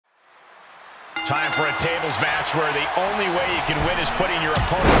Time for a tables match where the only way you can win is putting your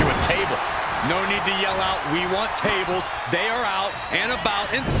opponent to a table. No need to yell out, "We want tables." They are out and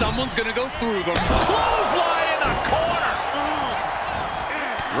about, and someone's going to go through them. Clothesline in the corner.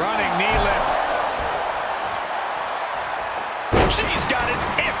 Running knee lift. She's got an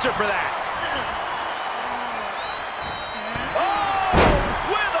answer for that. Oh,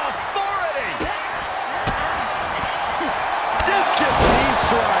 with authority. Discus knee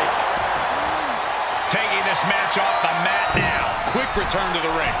strike. Taking this match off the mat now. Quick return to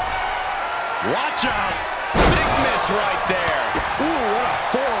the ring. Watch out. Big miss right there. Ooh, what a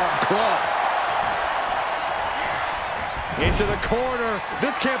forearm club. Into the corner.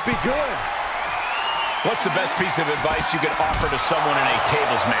 This can't be good. What's the best piece of advice you could offer to someone in a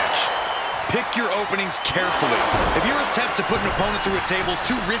tables match? Pick your openings carefully. If your attempt to put an opponent through a table is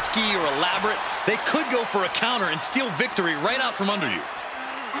too risky or elaborate, they could go for a counter and steal victory right out from under you.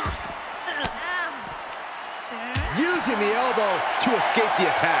 Using the elbow to escape the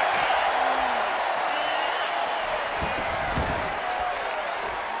attack.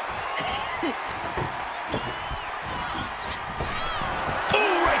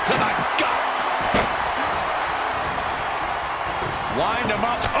 Ooh, right to the gut. Wind him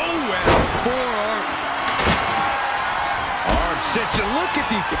up. Oh, and a forearm. Arm cinched. Look at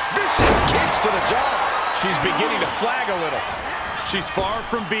these vicious kicks to the jaw. She's beginning to flag a little. She's far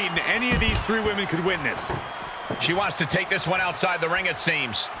from beaten. Any of these three women could win this. She wants to take this one outside the ring, it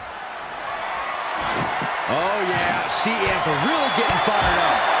seems. Oh, yeah. She is really getting fired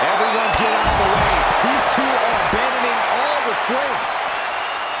up. Everyone get out of the way. These two are abandoning all restraints.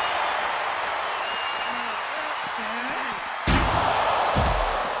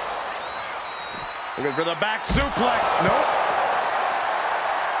 Looking for the back suplex. Nope.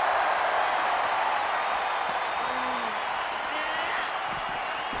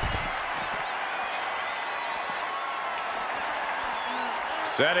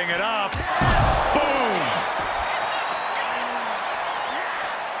 Setting it up. Boom!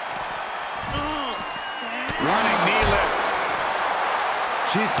 Running knee lift.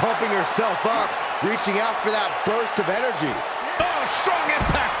 She's pumping herself up, reaching out for that burst of energy. Oh, strong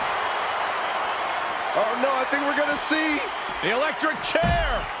impact. Oh, no, I think we're going to see. The electric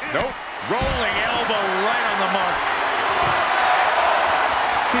chair. Nope. Rolling elbow right on the mark.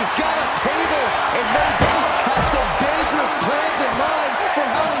 She's got a table and no doubt has some dangerous plans in mind for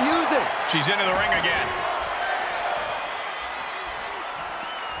how to use it. She's into the ring again.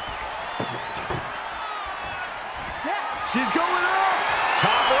 She's going up.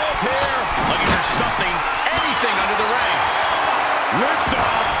 Top rope here. Looking for something, anything under the ring. Lift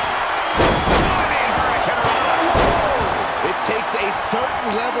off. Diving hurricanrana. Whoa! It takes a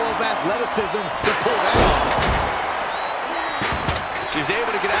certain level of athleticism to pull that off. She's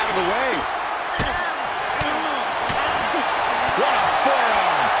able to get out of the way. What a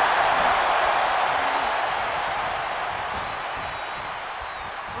forearm.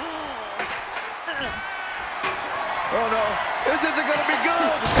 Oh, no. This isn't going to be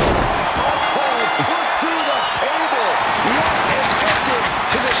good. Oh,